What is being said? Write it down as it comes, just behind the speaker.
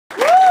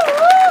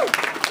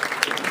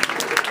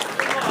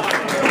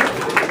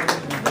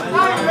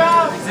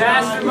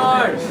Faster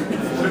march.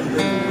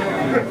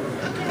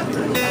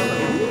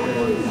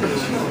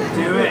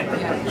 Do it.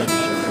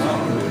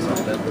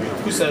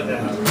 Who said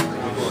that?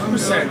 Who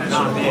said that?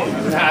 Not me.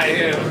 Not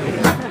you.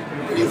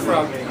 Where are you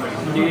from?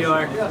 New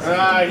York. You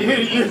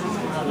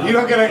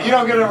don't get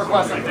a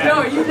request like that.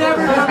 No, you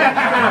never know.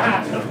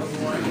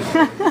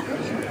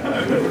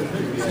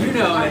 You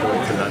know it.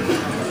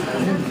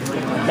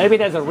 Maybe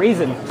there's a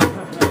reason.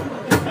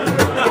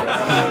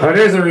 Oh,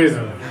 there's a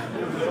reason.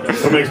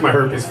 It makes my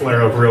herpes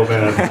flare up real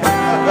bad.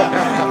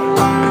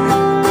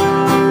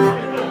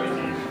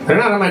 They're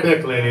not on my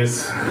dick,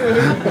 ladies.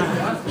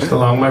 Just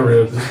along my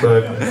ribs,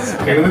 but it's a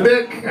pain in the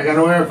dick. I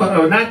gotta wear a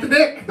photo. Not the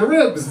dick, the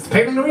ribs. It's a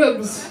pain in the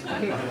ribs.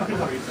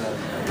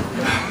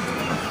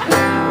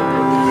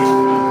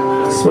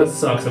 That's what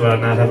sucks about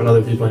not having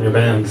other people in your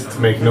band, to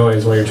make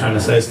noise while you're trying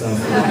to say stuff.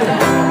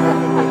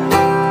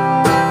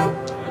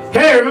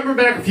 Hey, remember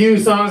back a few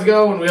songs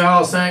ago when we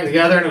all sang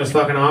together and it was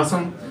fucking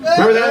awesome?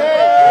 Remember that?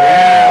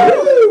 Yeah!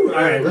 Woo!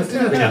 Alright, let's do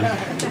that again.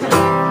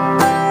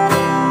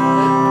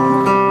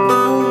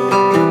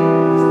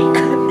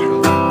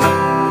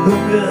 A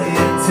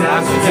million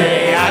times a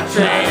day I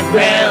train,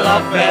 fail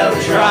or fail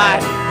try.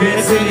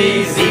 It's an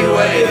easy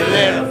way to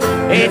live,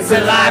 it's a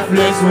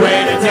lifeless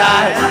way to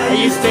die. I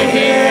used to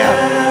hear,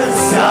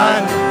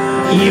 son,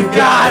 you've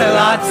got a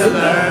lot to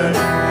learn.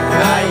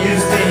 I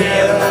used to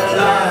hear a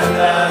lot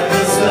of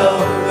slow,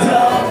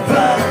 don't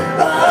burn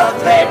of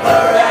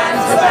paper and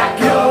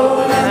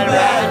tobacco and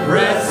bad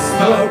breath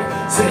smoke.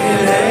 Saying,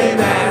 hey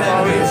man,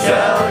 let me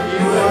tell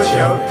you a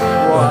joke.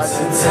 Once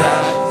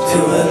attached to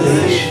a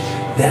leash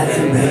that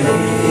it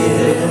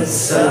made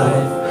itself.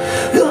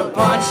 The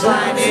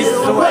punchline is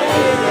the way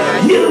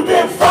you've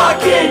been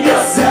fucking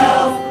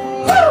yourself.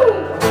 Woo!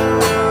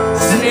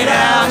 Sit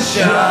down,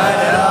 shut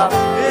up,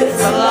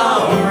 it's a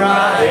long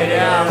ride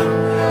out.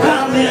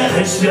 I'm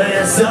gonna show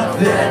you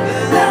something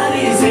not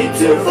easy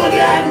to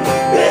forget.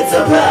 It's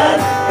a blood,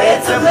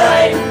 it's a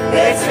blade,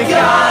 it's a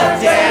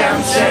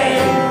goddamn shame.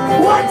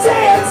 One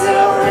day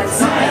until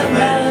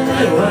retirement,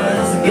 it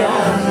was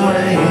God's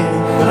way.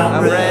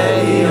 I'm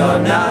ready or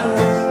not,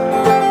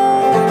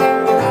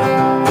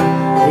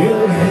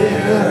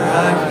 here I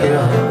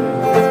come.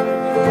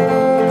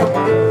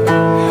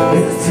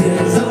 There's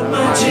tears on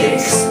my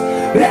cheeks,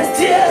 there's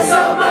tears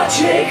on my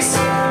cheeks,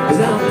 'cause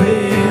I'm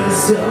being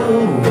so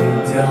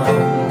dumb.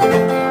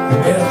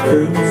 There's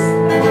proof,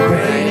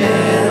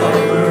 raining on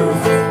the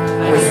roof.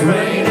 It's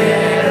raining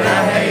and I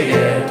hate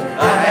it,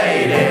 I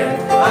hate it,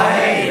 I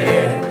hate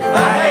it, I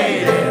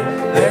hate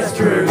it. There's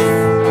proof,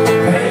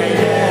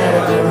 raining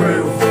on the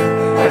roof.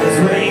 And it's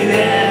raining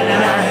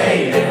and I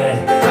hate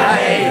it, I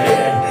hate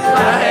it, I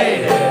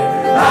hate it,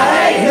 I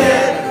hate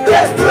it.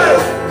 There's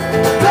proof,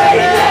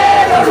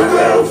 raining on the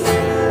roof.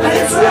 And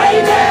it's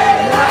raining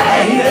and I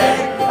hate it,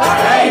 I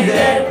hate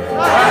it, I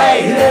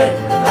hate it,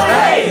 I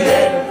hate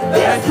it.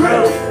 There's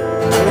proof,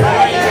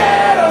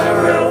 raining on the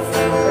roof.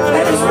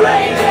 And it's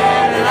raining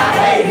and I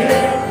hate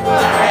it, I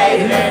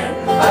hate it,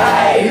 I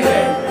hate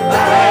it, I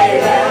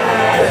hate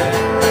it.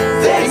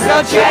 Things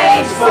will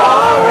change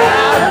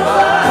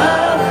forever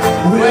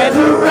with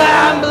the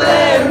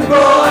rambling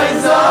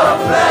boys of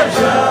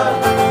pleasure.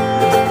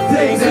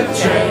 Things have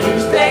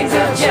changed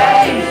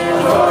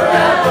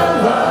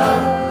forever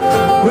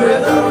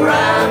with the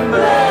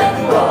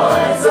rambling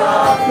boys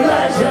of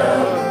pleasure.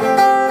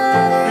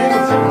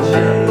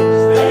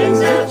 Things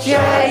have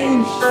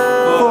changed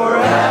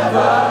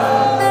forever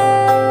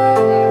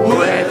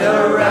with the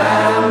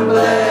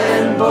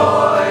rambling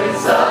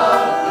boys of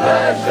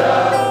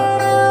pleasure.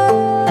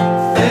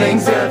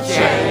 Things have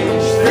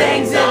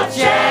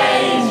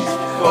changed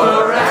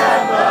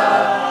forever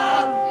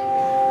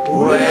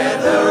with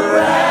the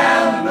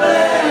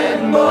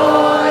rambling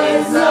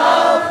boys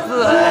of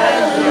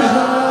pleasure.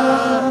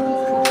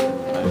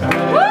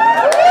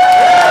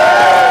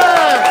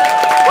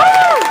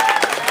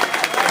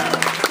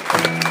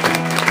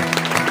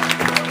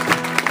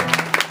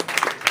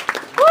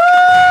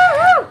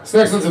 This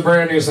next one's a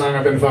brand new song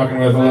I've been fucking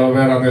with a little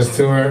bit on this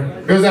tour.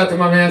 Goes out to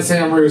my man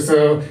Sam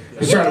Russo.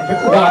 He's trying to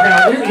walk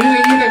out. You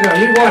can go.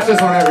 You watch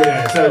this one every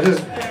day. So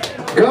just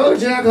go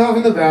jack off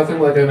in the bathroom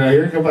like I know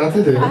you're about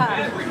to do.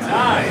 And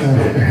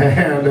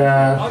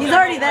he's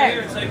already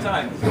there.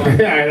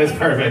 yeah, that's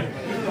perfect.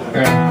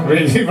 I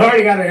mean, you've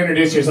already got to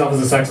introduce yourself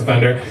as a sex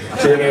offender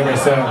to your neighbor,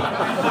 so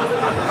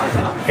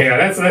yeah,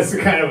 that's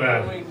kind of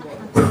a,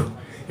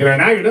 you know,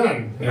 now you're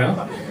done, you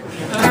know?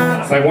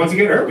 It's like once you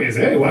get herpes,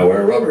 hey, why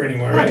wear a rubber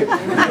anymore, right?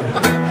 Once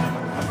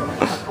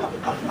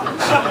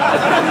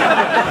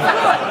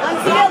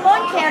you get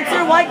lung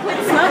cancer, why quit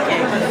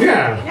smoking?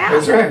 Yeah,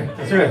 that's right,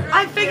 that's right.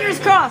 I'm fingers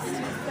crossed.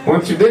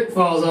 Once your dick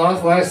falls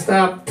off, why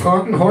stop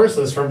taunting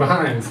horses from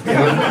behind? You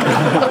know?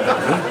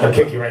 I'll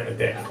kick you right in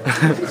the dick.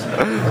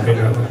 You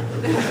know.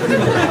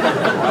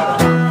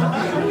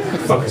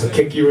 Fuckers will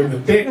kick you in the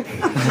dick.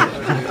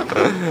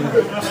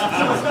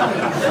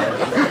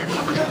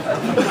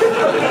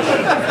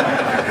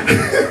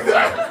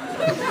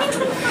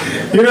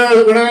 You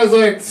know, when I was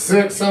like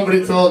 6,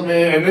 somebody told me,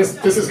 and this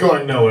is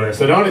going nowhere,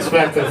 so don't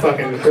expect a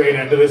fucking great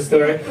end to this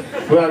story.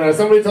 But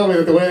somebody told me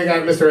that the way they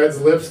got Mr.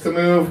 Ed's lips to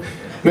move,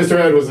 Mr.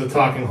 Ed was a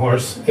talking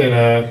horse in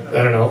a,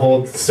 I don't know,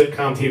 old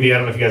sitcom TV. I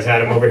don't know if you guys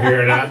had him over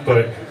here or not,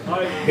 but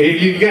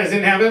you guys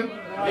didn't have him?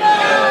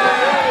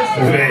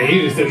 Man,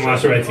 you just didn't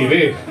watch the right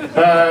TV.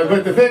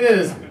 But the thing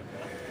is,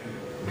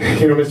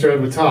 you know, Mr. Ed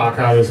would talk,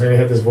 obviously, and he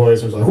had this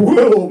voice, it was like,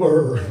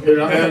 Wilbur, you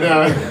know, and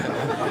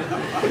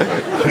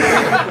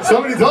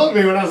somebody told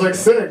me when I was like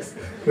 6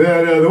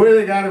 that the way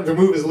they got him to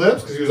move his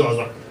lips, because he was always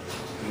like,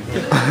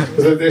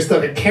 because they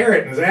stuck a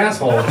carrot in his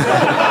asshole.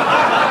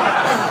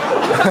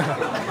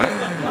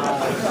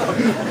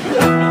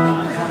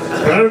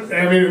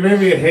 I mean, it made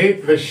me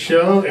hate the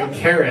show and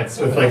carrots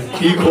with like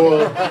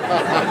equal.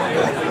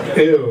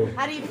 Ew.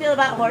 How do you feel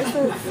about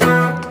horses?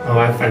 Oh,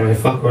 I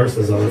fuck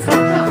horses all the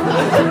time.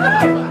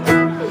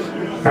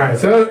 All right,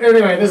 so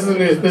anyway, this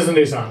is a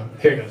new song.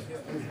 Here it goes.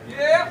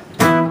 Yeah.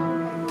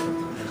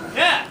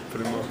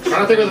 I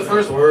don't think of the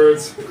first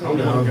words. Calm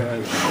down.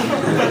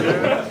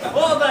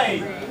 All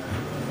day.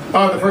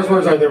 Oh, the first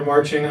words are "they're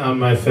marching on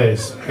my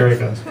face." Here it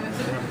goes.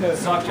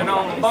 Suction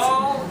on the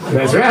ball.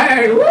 That's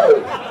right.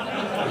 Woo!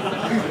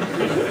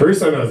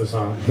 Russo knows the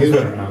song. He's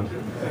been around.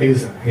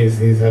 He's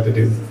had to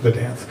do the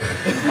dance.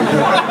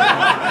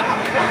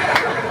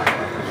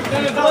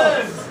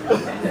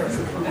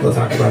 We'll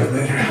talk about it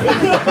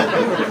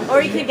later.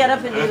 Or you could get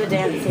up and do the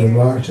dance. They're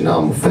marching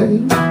on my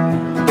face,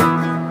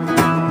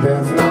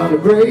 dancing on the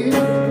grave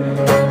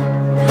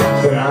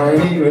that I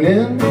ain't even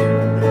in,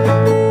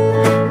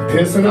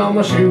 pissing on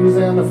my shoes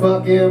and the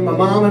fucking my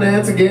mom and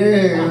aunts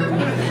again,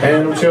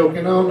 and I'm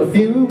choking on the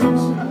fumes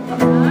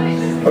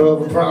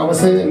of a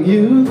promising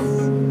youth,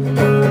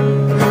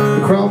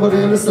 crumbled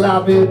in a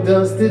sloppy,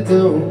 dusty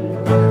doom.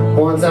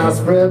 Once I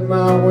spread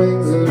my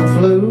wings and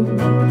flew.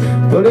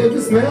 But if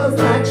it smells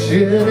like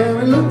shit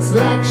and it looks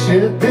like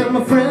shit, then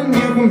my friend,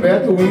 you can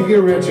bet that we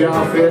get rich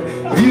off it.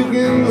 If you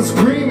can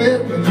scream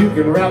it, you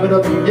can wrap it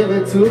up and give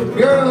it to a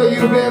girl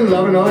you've been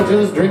loving or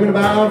just dreaming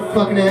about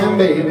fucking him,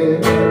 baby.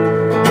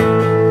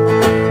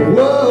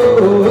 Whoa,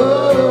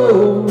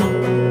 whoa,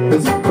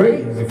 it's a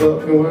crazy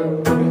fucking world.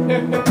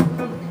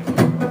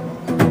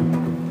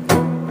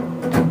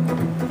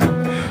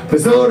 They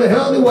sold a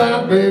healthy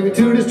white baby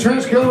to this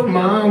trench coat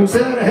mom who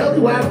said, a healthy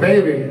white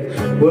baby,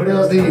 what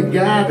else do you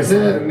got? They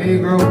said, a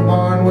Negro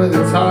born with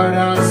its heart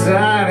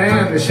outside,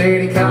 and the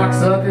shady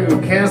cocksucker who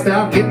can't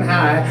stop getting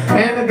high,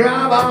 and I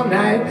drive all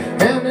night,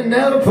 and they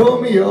never pull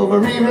me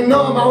over even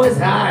though I'm always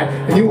high.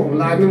 And you won't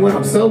like me when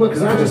I'm sober,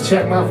 cause I just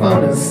check my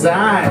phone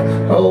inside,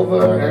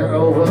 over and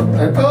over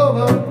and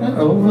over and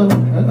over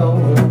and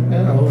over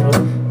and over,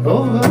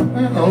 over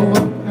and over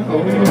and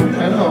over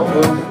and over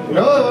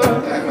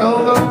and over and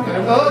over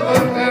and over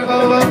and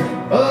over,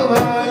 over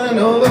and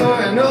over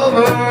and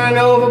over and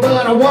over.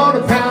 But I want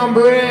to pound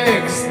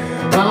bricks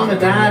on a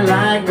night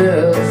like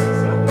this,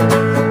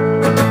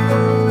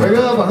 pick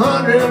up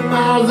 100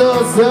 miles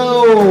or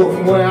so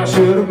from where I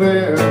should have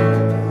been.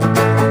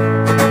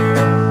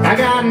 I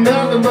got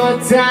nothing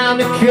but time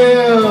to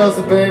kill,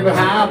 so baby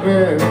hop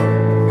in.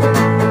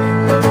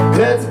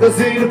 Let's go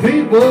see the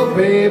people,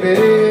 baby,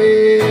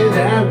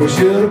 that we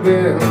should have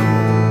been.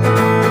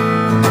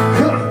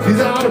 These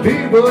are the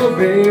people,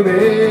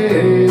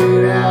 baby,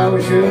 that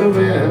we should have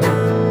been.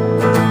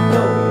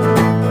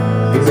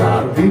 These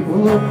are the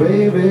people,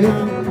 baby,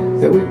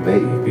 that we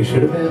maybe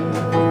should have been.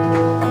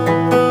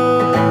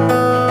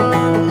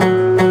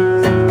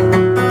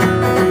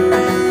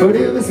 But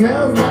if it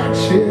smells like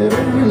shit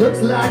and it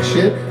looks like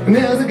shit, and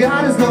there's a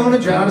guy that's gonna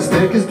try to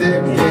stick his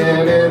dick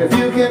in it, if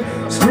you can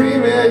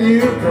scream it,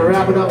 you can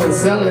wrap it up and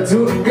sell it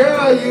to a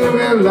girl you've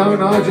been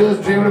loving or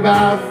just dreaming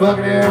about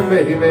fucking her,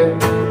 baby.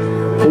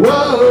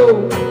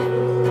 Whoa,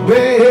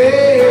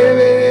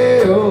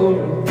 baby, oh,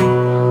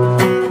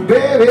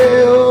 baby,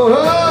 oh,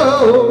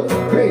 oh, it's a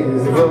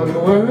crazy fucking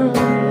world.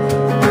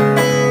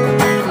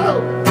 Oh.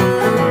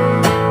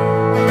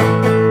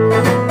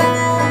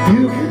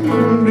 You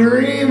can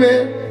dream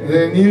it,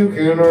 then you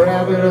can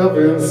wrap it up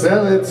and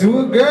sell it to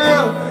a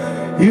girl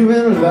you've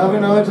been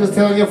loving or just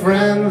tell your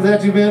friends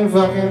that you've been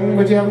fucking,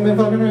 but you haven't been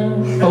fucking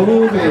around.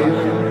 Oh, baby.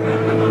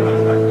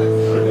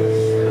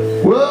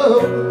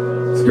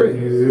 Whoa, it's crazy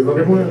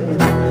fucking world.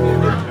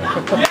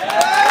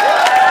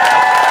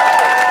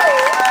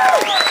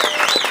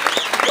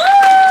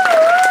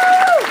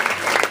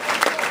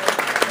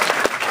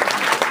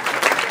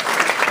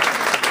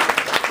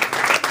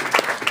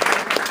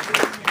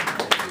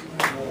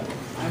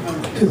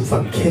 Dude,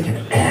 I'm kicking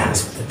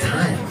ass with the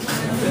time.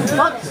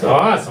 So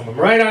awesome. I'm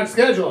right on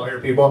schedule here,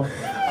 people.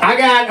 I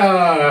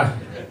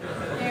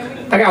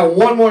got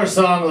one more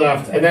song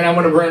left, and then I'm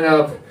gonna bring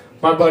up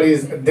my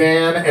buddies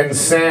Dan and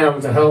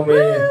Sam to help me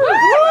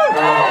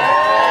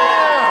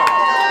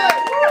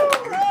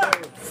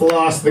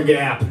floss the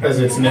gap, as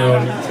it's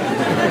known.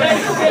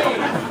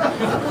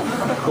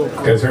 You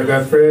guys heard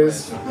that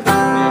phrase?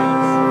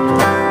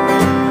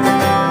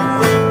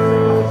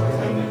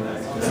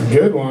 It's a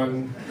good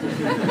one.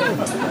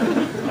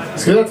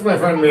 Let's give that to my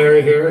friend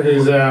Mary here,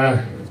 who's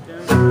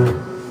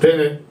been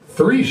at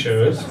 3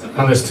 shows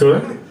on this tour.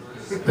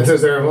 And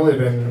since there have only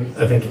been,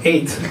 I think,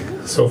 8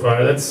 so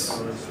far, it's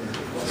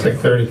like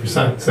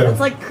 30%. So It's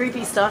like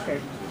creepy stalker.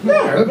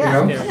 yeah, you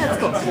know, That's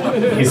cool.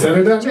 he said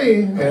it on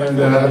me, and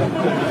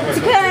It's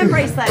okay, I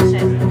embrace that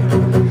shit.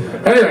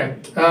 anyway,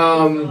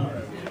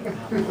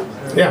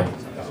 yeah.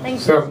 Thank you.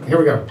 So here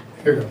we go.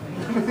 Here we go.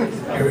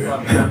 Here we go.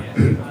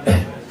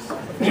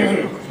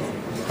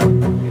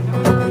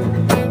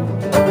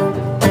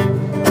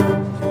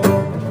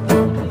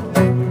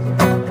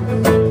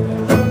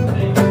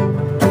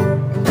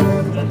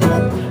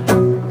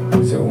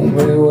 Told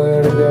me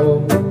where to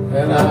go,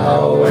 and I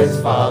always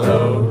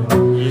follow.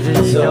 You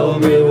just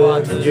told me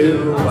what to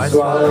do, I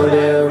swallowed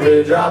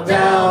every drop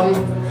down.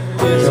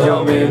 You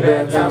told me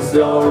bedtime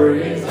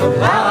stories of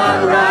how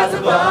I rise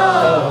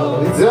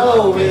above. You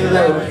told me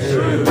they were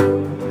true.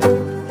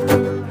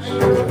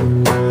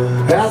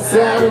 I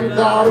sat and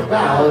thought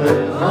about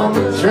it on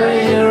the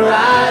train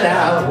ride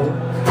out.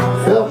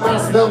 Felt my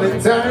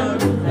stomach turn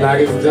like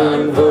it's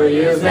done for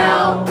years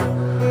now.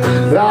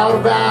 Thought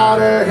about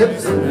her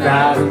hips and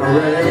thighs and my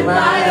red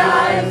light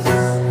eyes.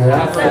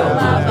 I felt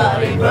my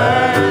body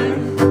burn.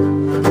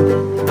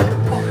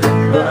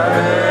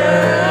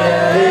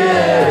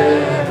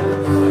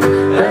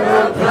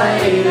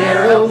 Aeroplane,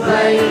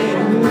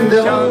 aeroplane,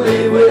 don't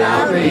leave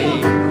without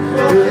me.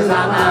 'Cause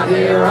I'm out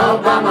here all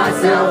by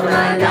myself and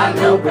I ain't got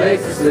no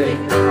place to sleep.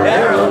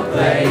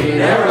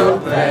 Aeroplane,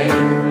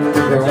 aeroplane,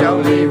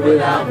 don't leave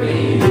without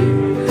me.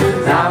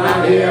 I'm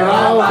out here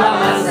all by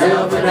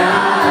myself and I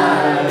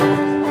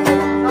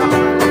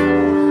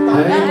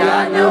ain't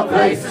got no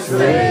place to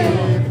sleep.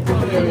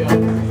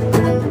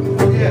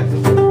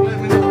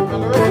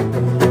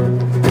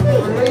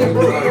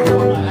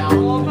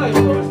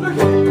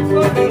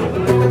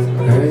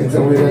 Hey,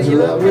 tell me that you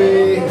love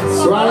me.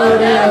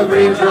 Swallowed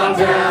every drop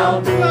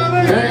down.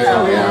 Hey,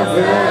 tell me I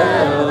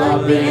fell.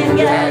 I've been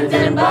gagged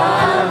and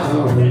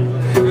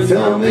bound.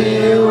 Told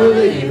me you were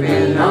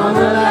leaving on the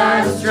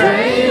last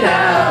train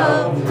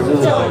out.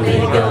 Told me to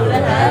go to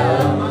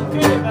hell.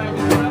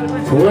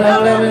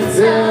 Well, let me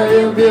tell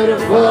you,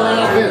 beautiful,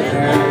 I've been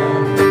there.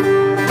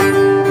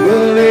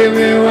 Believe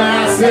me when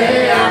I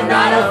say I'm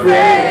not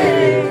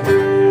afraid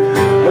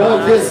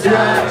of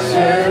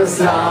destruction,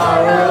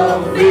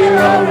 sorrow, fear,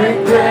 or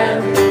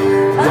regret.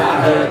 I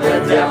heard the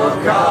devil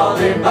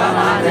calling by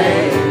my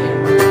name.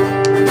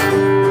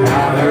 I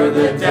heard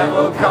the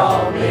devil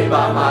call me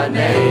by my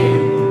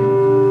name.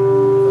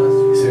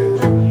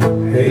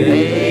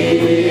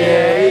 Hey,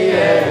 yeah,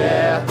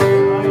 yeah.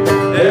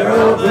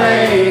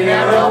 Aeroplane,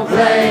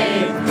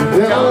 aeroplane,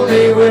 don't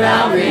leave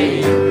without me.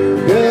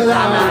 'Cause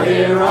I'm out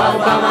here all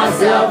by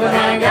myself and I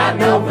ain't got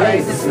no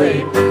place to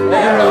sleep.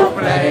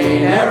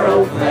 Aeroplane,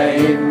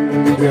 aeroplane,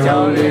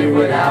 don't leave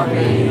without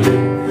me.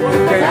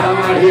 'Cause I'm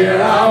out here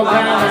all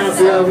by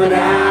myself and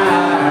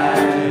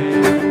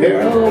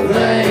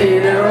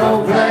aeroplane,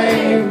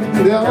 aeroplane,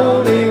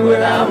 don't leave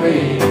without me.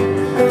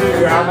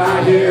 I'm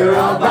out here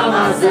all by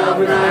myself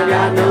and I ain't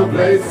got no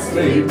place to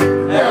sleep.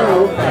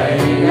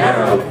 Aeroplane,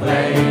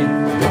 aeroplane,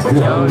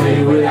 don't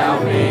leave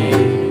without me.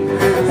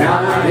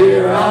 I'm out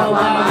here all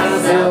by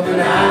myself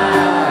and I'm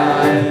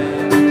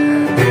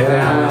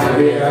out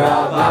here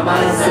all by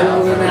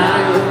myself and I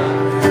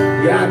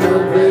got no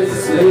place to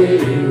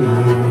sleep.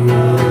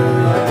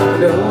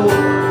 No,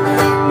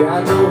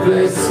 got no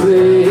place to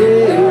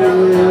sleep.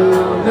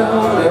 No,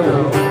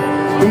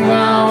 come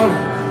on,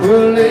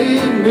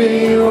 believe me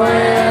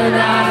when I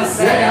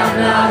say I'm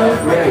not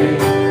afraid.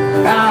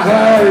 I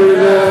heard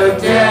the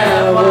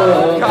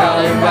devil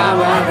calling by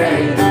my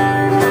name.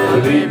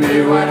 Believe me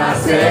when I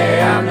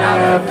say I'm not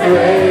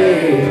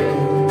afraid.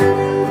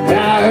 I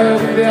heard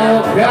the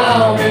devil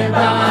call me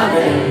by my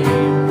name.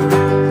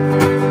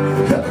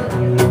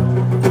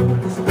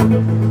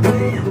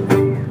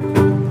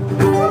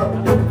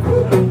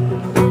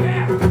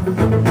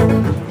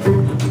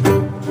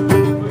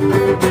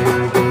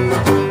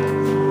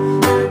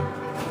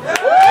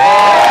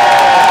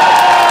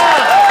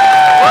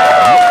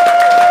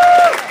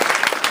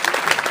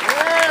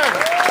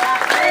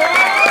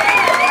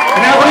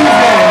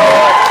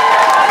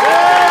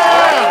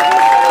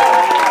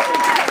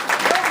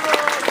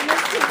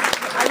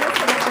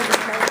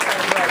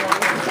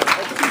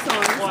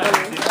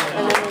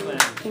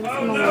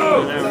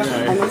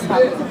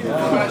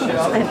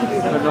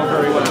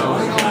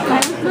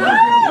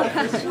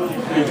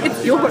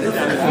 It's yours. You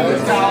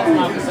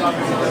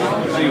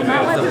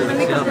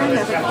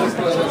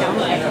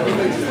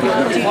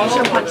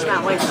should punch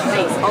Matt White's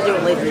face. I'll do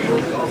it later.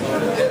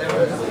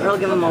 Or I'll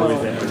give him a little.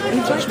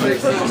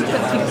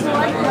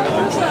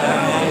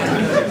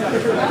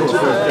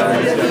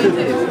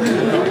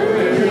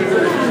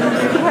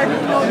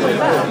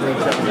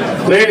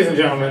 Ladies and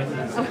gentlemen,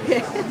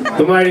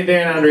 the mighty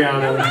Dan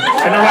Andriano and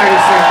the mighty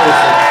Sam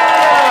Wilson.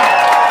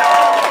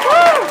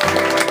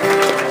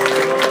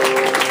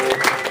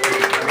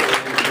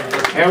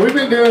 And we've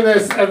been doing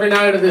this every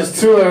night of this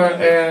tour,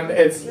 and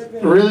it's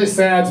really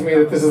sad to me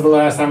that this is the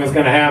last time it's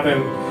going to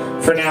happen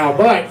for now.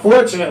 But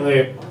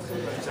fortunately,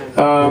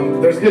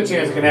 there's a good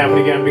chance it can happen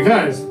again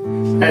because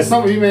As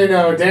some of you may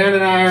know, Dan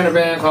and I are in a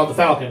band called The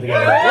Falcon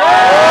together.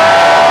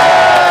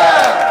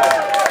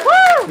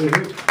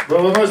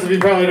 But what most of you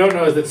probably don't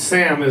know is that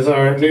Sam is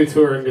our new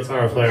touring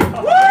guitar player.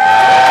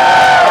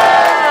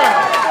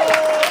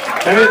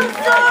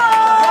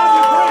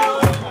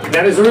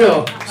 That is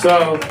real.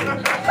 So,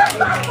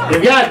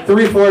 you've got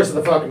 3/4 of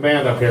the fucking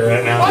band up here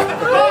right now.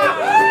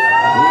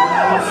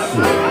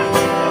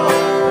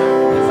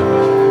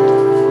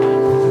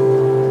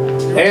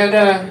 And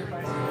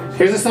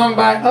here's a song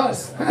by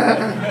us.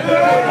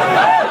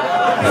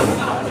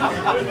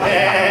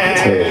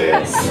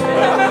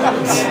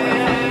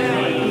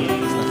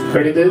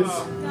 Ready, dudes?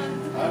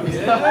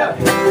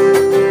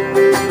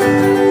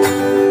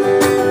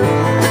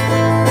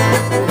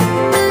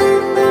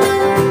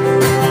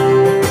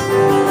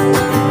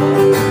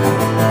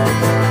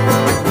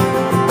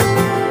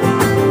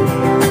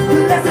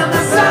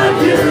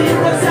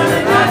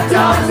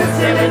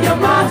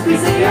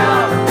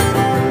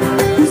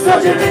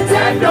 Your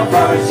Nintendo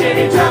for a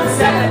shitty drum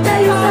set,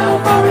 they all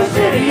for a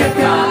shitty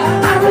car.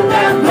 I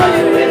remember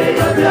you with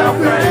your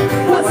girlfriend.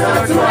 What's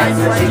up twice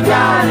when she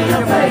got in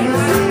your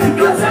face?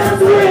 Because I'm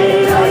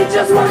 3 or you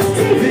just watch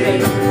TV.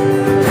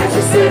 And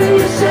you sit in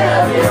your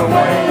Chevy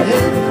away.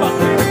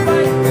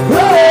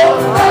 Oh,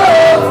 oh,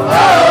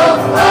 oh,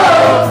 oh,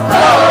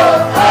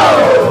 oh,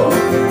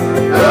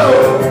 oh, oh,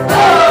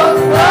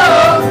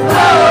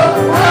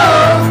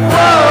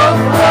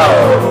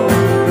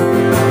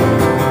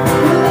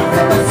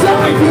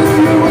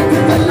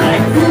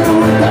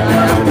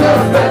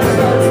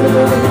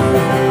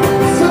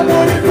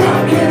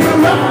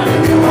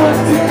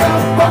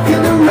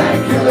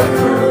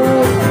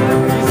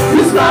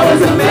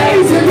 was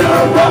amazing,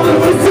 your woman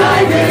was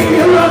tiny.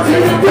 You run to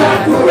the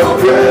back for a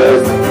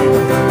bruise.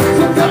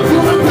 Sometimes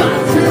you're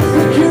unconscious,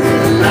 but you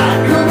didn't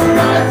like her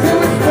right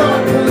till it's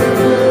fun to live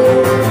blue.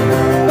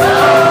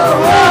 Oh,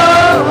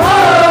 oh,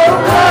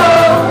 oh,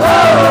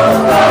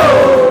 oh,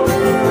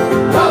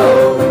 oh,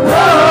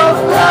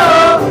 oh,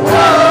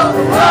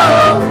 oh,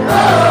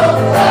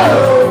 oh,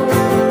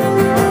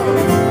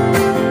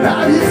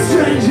 how you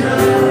stranger,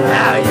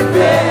 how you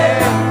been?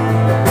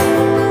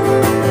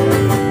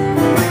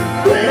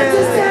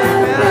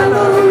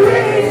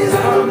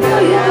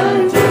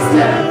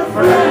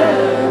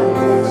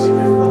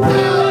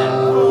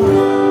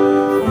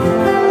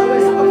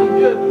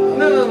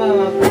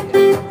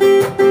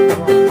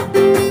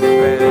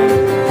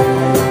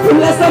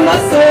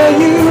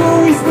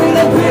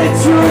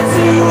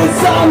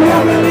 Some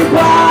heavenly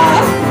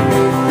bar.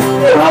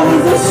 I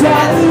was a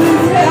child,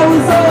 I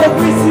was all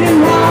breathing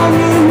down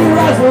in your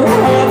eyes were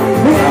hot.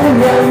 I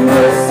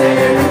remember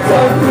saying it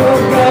don't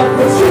look up,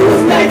 but she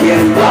was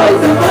making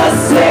both of us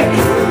sick.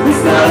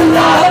 It's not a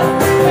lot,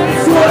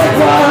 it's what I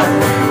got.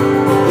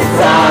 It's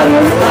harder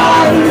and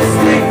harder to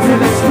stick to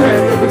the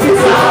script.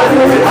 It's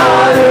harder and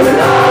harder and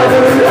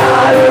harder and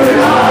harder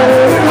and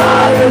harder and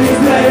harder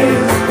these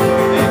days.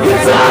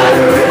 It's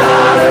harder and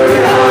harder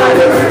and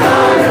harder and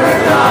harder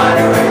and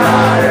harder and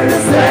harder to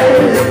say.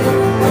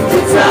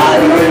 It's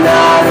harder and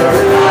harder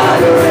and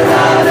harder and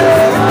harder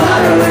and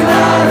harder and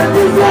harder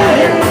these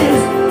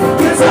days.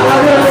 It's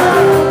harder.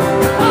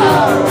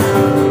 Oh,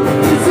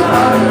 it's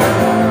harder.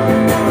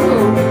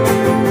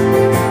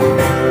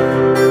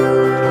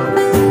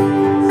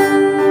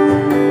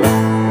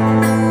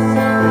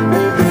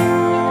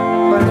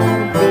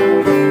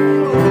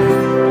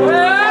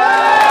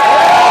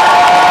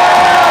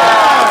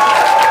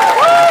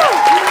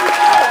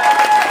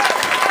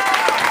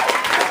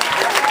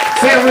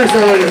 Sam Russo,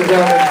 ladies and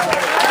gentlemen.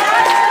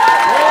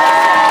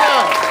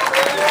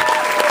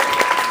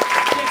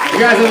 You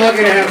guys are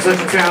lucky to have such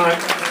a talent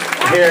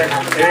here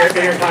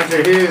in your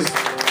country.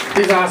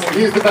 He's awesome.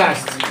 He's the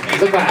best.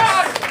 The best.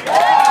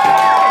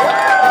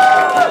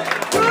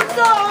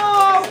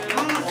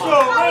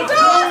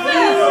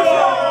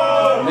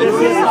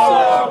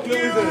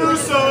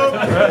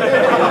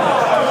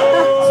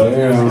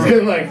 He's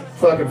getting like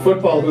fucking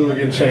football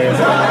hooligan chants.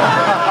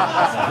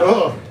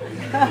 Oh.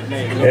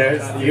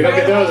 Yeah, you don't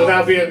get those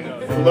without being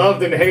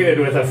loved and hated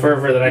with a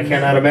fervor that I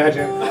cannot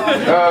imagine.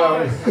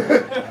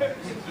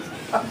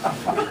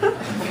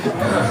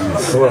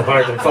 It's a little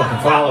hard to fucking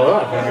follow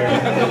up.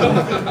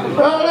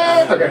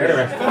 Okay,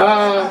 anyway.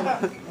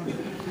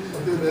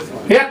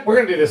 Yeah, we're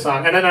gonna do this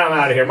song, and then I'm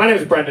out of here. My name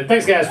is Brendan.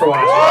 Thanks, guys, for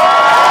watching.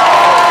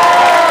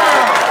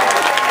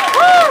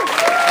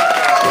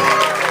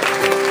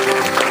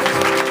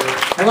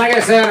 And like I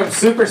said, I'm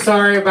super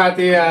sorry about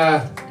the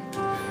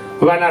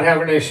about not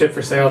having any shit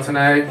for sale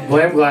tonight.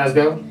 Blame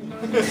Glasgow.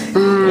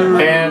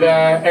 And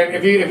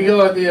if you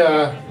go at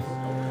the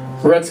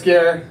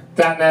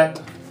redscare.net,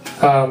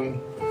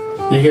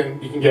 you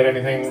can get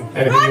anything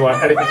you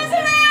want. Anything.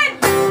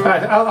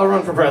 I'll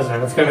run for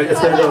president. It's gonna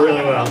go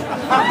really well.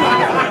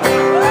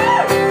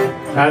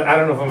 I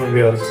don't know if I'm gonna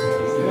be able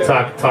to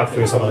talk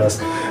through some of this.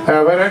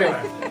 But anyway,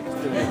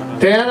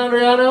 Dan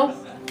Andriano.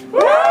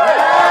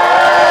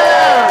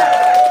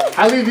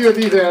 I leave you with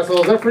these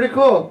assholes. They're pretty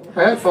cool.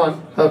 I had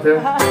fun up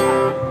here.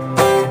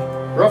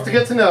 Rough to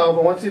get to know,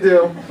 but once you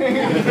do,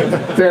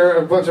 they're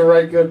a bunch of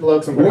right good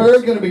blokes and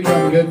We're going to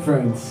become good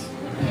friends.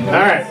 All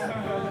right.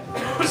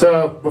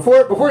 So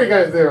before you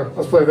guys do,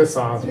 let's play this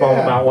song. Let's ball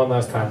them out one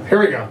last time. Here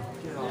we go.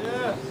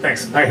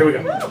 Thanks. All right, here we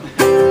go.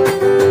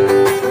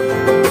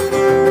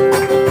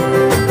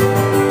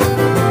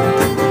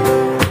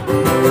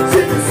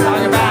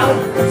 Song about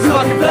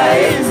smoking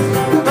flames,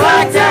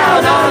 blacked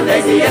out on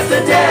lazy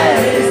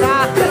yesterdays.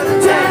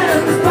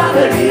 Damn, this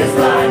poverty is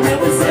blind,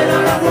 and we sit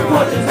on our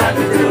porches like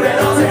we do it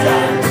all the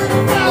time.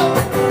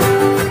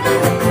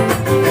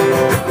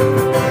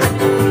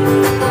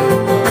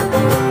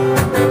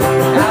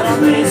 Out on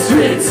these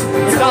streets,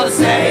 it's all the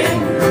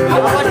same. I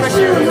wash my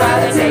shoes while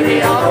they take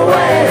me all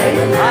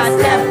away. I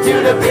step to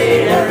the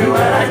beat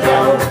everywhere I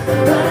go.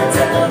 On the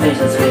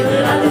television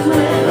screaming on these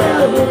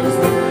windows.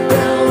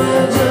 Now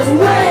we're just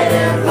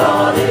waiting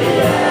for the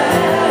end.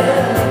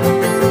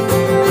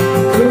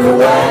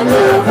 When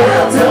the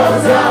bell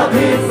tolls, I'll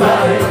be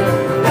fine.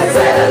 They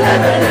say that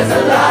living is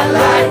a lot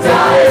like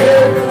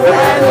dying.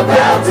 When the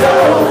bell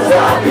tolls,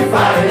 I'll be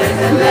fine. They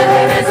say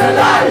living is a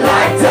lot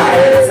like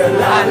dying. It's a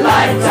lot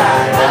like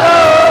dying.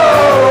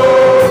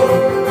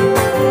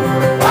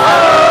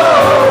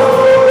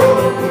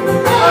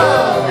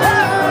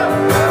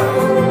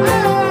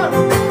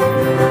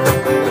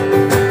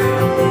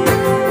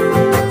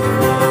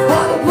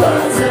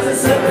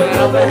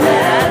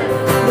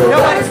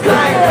 Nobody's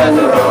crying because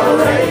they're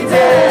already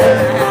dead.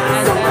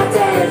 So my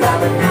days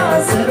out and now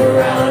I sit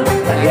around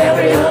like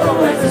every other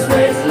Western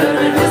space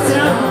living this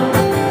town.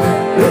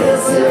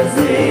 This is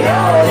the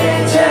only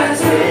chance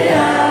we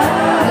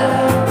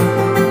have.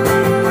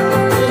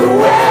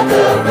 When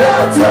the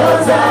bell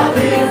tolls, I'll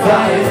be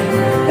fine.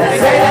 They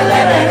say that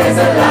living is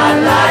a lot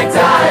like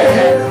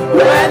dying.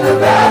 When the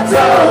bell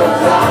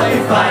tolls, I'll be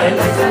fine.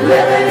 They say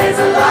living is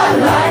a lot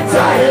like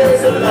dying.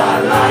 It's a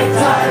lot like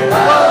dying.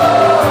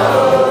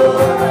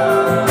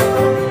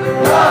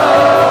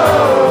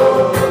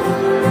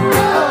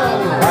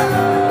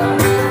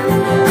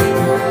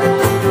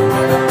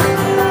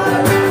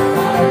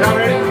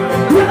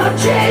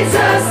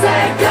 Jesus,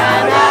 thank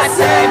God I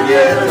saved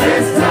you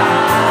this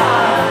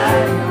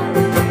time.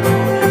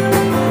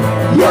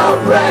 Your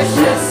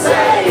precious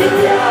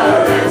Savior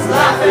is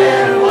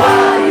laughing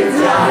while you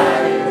die.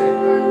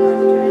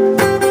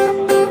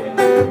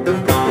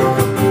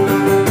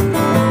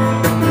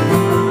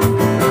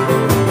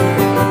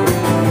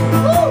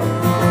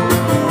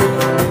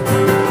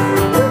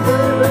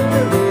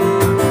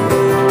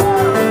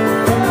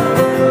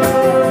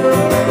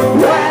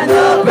 When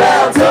the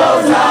bell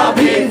tolls, I'll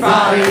be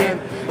fine.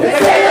 They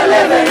say that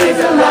living is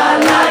a lot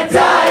like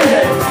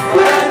dying.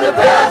 When the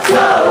bell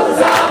tolls,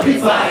 I'll be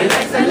fine.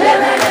 They say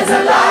living is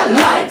a lot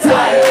like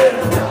dying.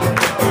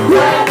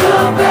 When the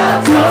bell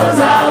tolls,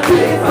 I'll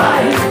be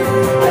fine.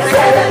 They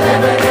say that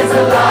living is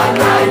a lot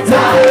like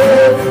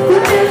dying. The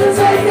Jesus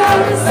take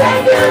out and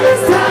save you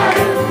this time.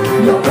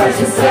 Your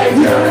precious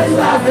Savior